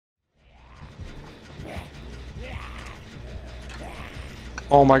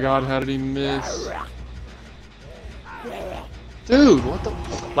Oh my god, how did he miss? Dude, what the...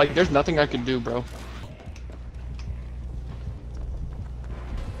 Like, there's nothing I can do, bro.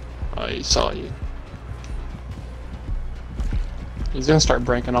 Oh, he saw you. He's gonna start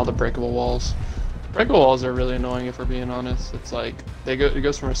breaking all the breakable walls. Breakable walls are really annoying if we're being honest. It's like, it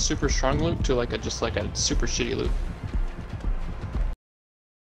goes from a super strong loop to like just like a super shitty loop.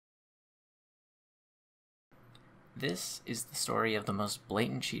 This is the story of the most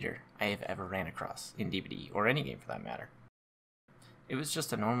blatant cheater I have ever ran across in DBD, or any game for that matter. It was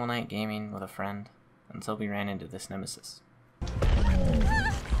just a normal night gaming with a friend, until we ran into this nemesis.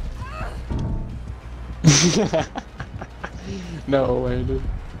 No way, dude.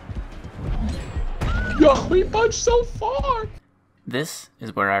 Yo, he punched so far! This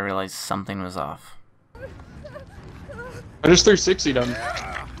is where I realized something was off. I just 360'd him.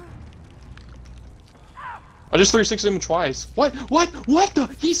 I just 360'd him twice. What? What? What the?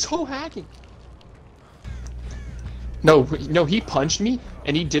 He's so hacking. No, he punched me,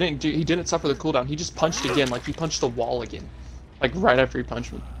 and he didn't suffer the cooldown. He just punched again, like he punched the wall again. Like right after he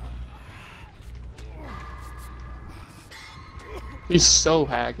punched me. He's so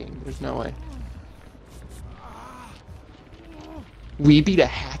hacking, there's no way. We beat a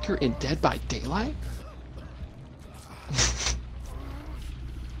hacker in Dead by Daylight?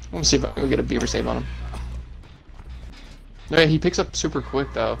 Let me see if I can get a beaver save on him. No, yeah, he picks up super quick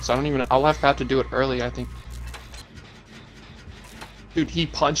though, so I don't even... I'll have to do it early, I think. Dude, he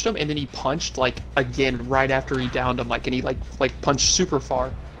punched him, and then he punched, like, again right after he downed him, like, and he, like punched super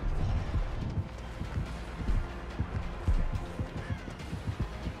far.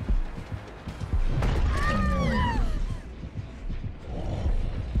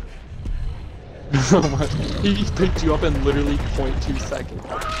 He picked you up in literally 0.2 seconds.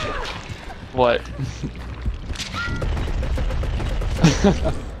 What?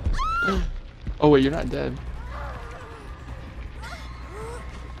 Oh wait, you're not dead.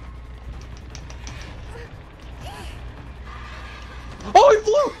 Oh, he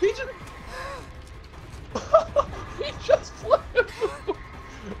flew! He just flew!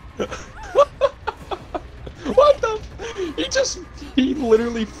 What the? He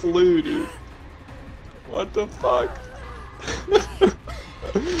literally flew, dude. What the fuck?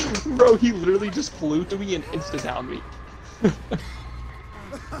 Bro, he literally just flew to me and insta-downed me.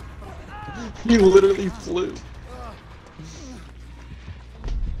 He literally flew.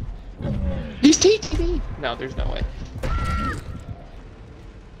 He's TTV! No, there's no way.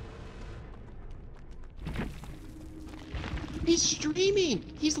 He's streaming!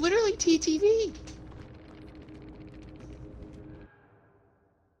 He's literally TTV!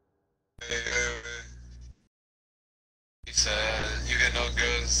 He said, you get no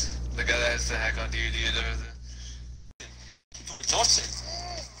girls, the guy that has to hack on DVD and everything.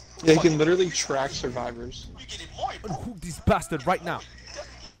 Yeah, he can literally track survivors. Unhook this bastard right now.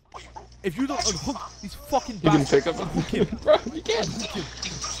 If you don't unhook these fucking You can bastards, pick up unhook him. Bro, you can't. Unhook him.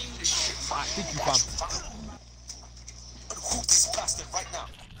 Thank you, fam. Unhook this bastard right now.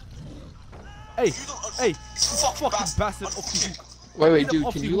 Hey, this fucking bastard off the hook. Wait,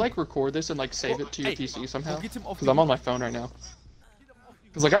 dude, can you like record this and like save it to your PC somehow? Get him off Because the I'm on my phone right now.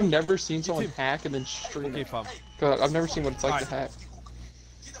 Because like I've never seen someone him. hack and then stream Okay, it. fam. Cause I've never seen what it's like to hack.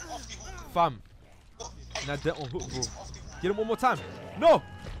 Fam. Now that one hook, bro. Get him one more time. No!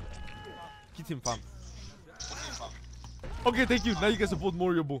 Get him, fam. Okay, thank you. Now you guys are both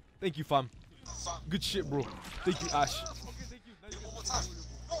Moriable. Thank you, fam. Good shit, bro. Thank you, Ash.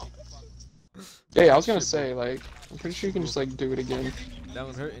 Yeah, I was gonna say, like, I'm pretty sure you can just like do it again. That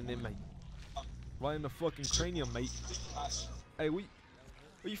one hurting then, mate. Right in the fucking cranium, mate. Hey, where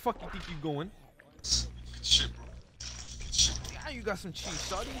you fucking think you going? Shit, bro. Shit. Yeah, you got some cheese,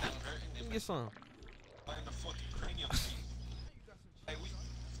 shawty. Let me get some. Right in the fucking cranium. Hey,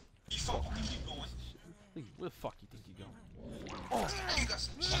 you fucking think you going? Hey, where the fuck you think you going? Oh, you got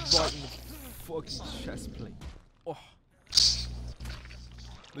some cheese. Right in the fucking chest plate. Oh.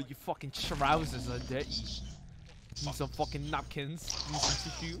 Look, your fucking trousers are dirty. Need some fucking napkins. Need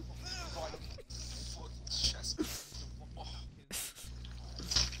some tissue.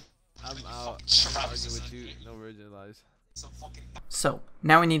 I'm out. I'm arguing with you. No virgin lies. So,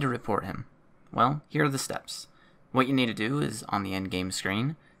 now we need to report him. Well, here are the steps. What you need to do is, on the endgame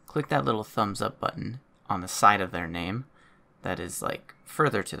screen, click that little thumbs up button on the side of their name that is, like,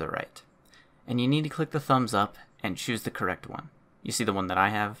 further to the right. And you need to click the thumbs up and choose the correct one. You see the one that I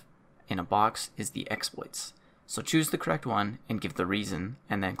have in a box is the exploits. So choose the correct one and give the reason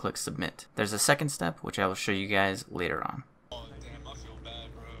and then click submit. There's a second step which I will show you guys later on.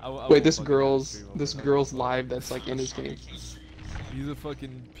 Wait, this girl's live that's like in his game. He's a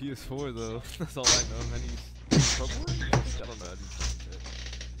fucking PS4 though. That's all I know. And he's trouble. I don't know how to do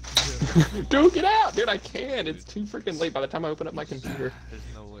something. Dude, get out! Dude, I can't. It's too freaking late by the time I open up my computer. There's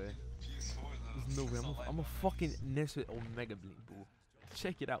no way. There's no way. I'm a fucking Nestle Omega Blink, bro.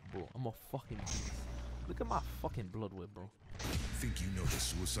 Check it out, bro. I'm a fucking beast. Look at my fucking blood whip, bro. Think you know the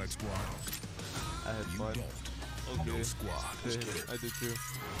Suicide Squad? I had You fun. don't. Okay. No squad was Yeah, good. I did too.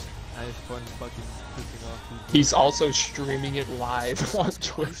 I had fun fucking pissing off people. He's also streaming it live on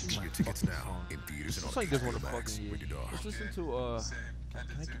Twitch. Get your tickets now in theaters and Looks on like there's one HBO of Max. fucking Rated R. Let's listen to can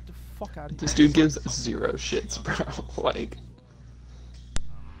I get the fuck out of here? This dude gives zero shits, bro. Like,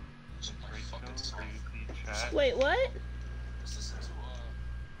 Wait, what?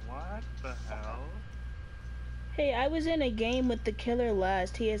 What the hell? Hey, I was in a game with the killer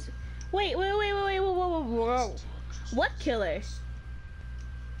last. He is. Wait, whoa. What killer? He's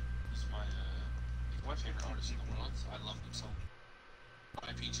my favorite artist in the world. I love him so much.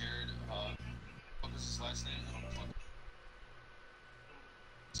 IP Jared, what was his last name? I don't know.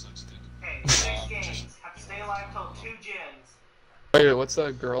 Such thing. Hey, 6 games. Have to stay alive till 2 gens. wait, what's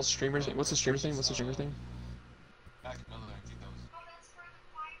the girl streamer's name? What's the streamer's name? What's the streamer's name? Back in Miller, I think that was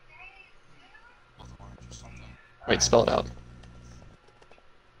both orange or something. Wait, spell it out.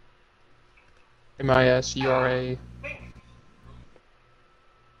 MISURA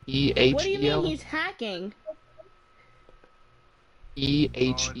EHEL. What do you mean he's hacking?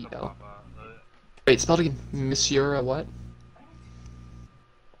 EHEL. Wait, spell it again. Misura what?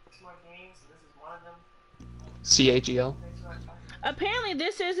 More games. This is one of them. CHEL. Apparently,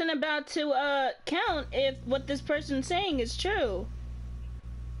 this isn't about to count if what this person's saying is true.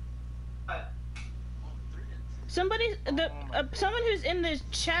 Someone who's in the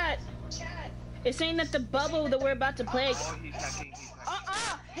chat is saying that the bubble that we're about to play. Oh, he's hacking. He's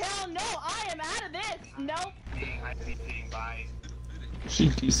hacking. Hell no! I am out of this. No. I'm being by. She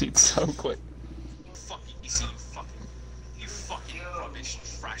DC'd so quick. Fucking, you fucking rubbish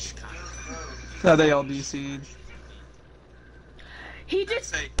trash can. Now they all DC'd. He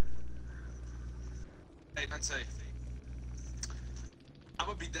just. Hey, Nancy. I'm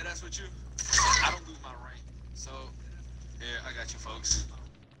gonna be dead ass with you. I don't lose my rank. So, yeah, I got you folks.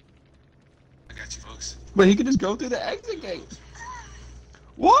 But he can just go through the exit gate.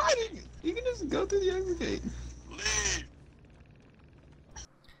 What? He can just go through the exit gate. Leave.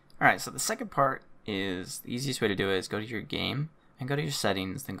 Alright, so the second part is, the easiest way to do it is go to your game, and go to your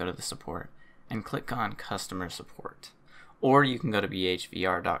settings, then go to the support, and click on customer support. Or you can go to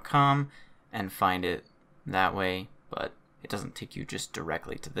bhvr.com and find it that way, but it doesn't take you just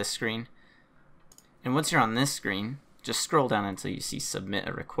directly to this screen. And once you're on this screen, just scroll down until you see submit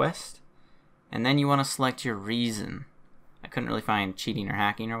a request, and then you want to select your reason. I couldn't really find cheating or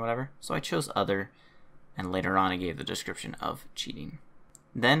hacking or whatever, so I chose other, and later on I gave the description of cheating.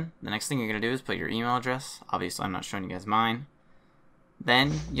 Then, the next thing you're going to do is put your email address. Obviously I'm not showing you guys mine.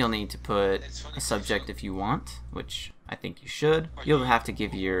 Then, you'll need to put a subject if you want, which I think you should. You'll have to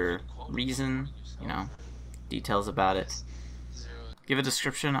give your reason, details about it. Give a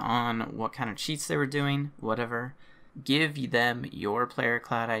description on what kind of cheats they were doing, whatever. Give them your player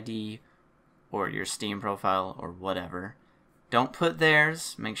cloud ID or your Steam profile or whatever. Don't put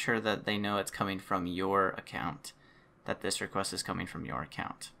theirs. Make sure that they know it's coming from your account, that this request is coming from your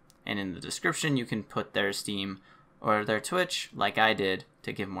account. And in the description, you can put their Steam or their Twitch, like I did,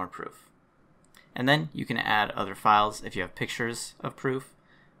 to give more proof. And then you can add other files if you have pictures of proof,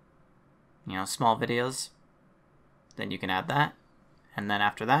 small videos, then you can add that. And then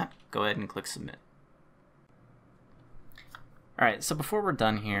after that, go ahead and click submit. Alright, so before we're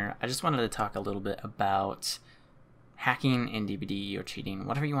done here, I just wanted to talk a little bit about hacking in DBD or cheating,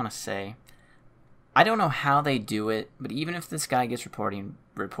 whatever you want to say. I don't know how they do it, but even if this guy gets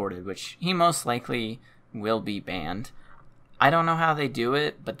reported, which he most likely will be banned, I don't know how they do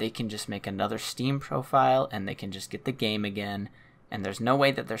it, but they can just make another Steam profile and they can just get the game again, and there's no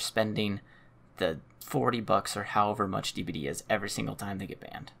way that they're spending the $40 or however much DBD is every single time they get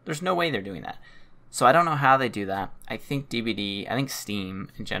banned. There's no way they're doing that. So I don't know how they do that. I think Steam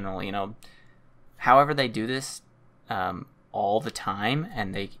in general, however they do this all the time,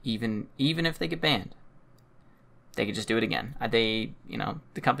 and they even if they get banned, they could just do it again.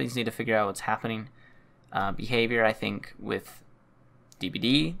 The companies need to figure out what's happening. Behavior, I think, with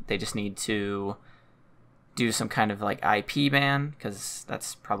DBD, they just need to do some kind of IP ban, because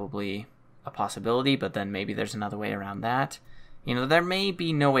that's probably a possibility, but then maybe there's another way around that. There may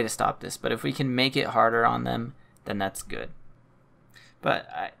be no way to stop this, but if we can make it harder on them, then that's good.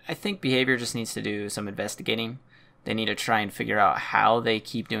 But I think Behavior just needs to do some investigating. They need to try and figure out how they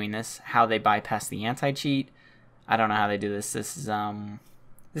keep doing this, how they bypass the anti-cheat. I don't know how they do this. This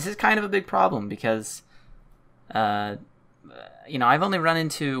is kind of a big problem because, you know, I've only run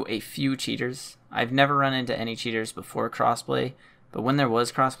into a few cheaters. I've never run into any cheaters before crossplay, but when there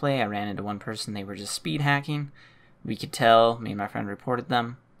was crossplay, I ran into one person. They were just speed hacking. We could tell. Me and my friend reported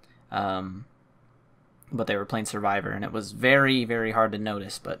them, but they were playing Survivor, and it was very, very hard to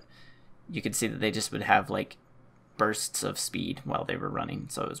notice. But you could see that they just would have like bursts of speed while they were running,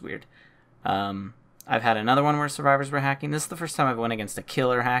 so it was weird. I've had another one where survivors were hacking. This is the first time I've went against a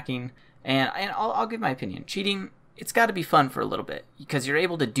killer hacking, and I'll give my opinion. Cheating, it's got to be fun for a little bit because you're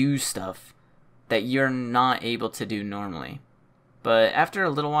able to do stuff that you're not able to do normally. But after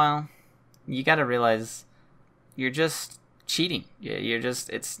a little while, you got to realize you're just cheating. You're just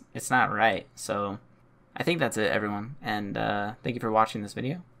it's not right. So I think that's it, everyone. And thank you for watching this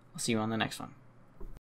video. I'll see you on the next one.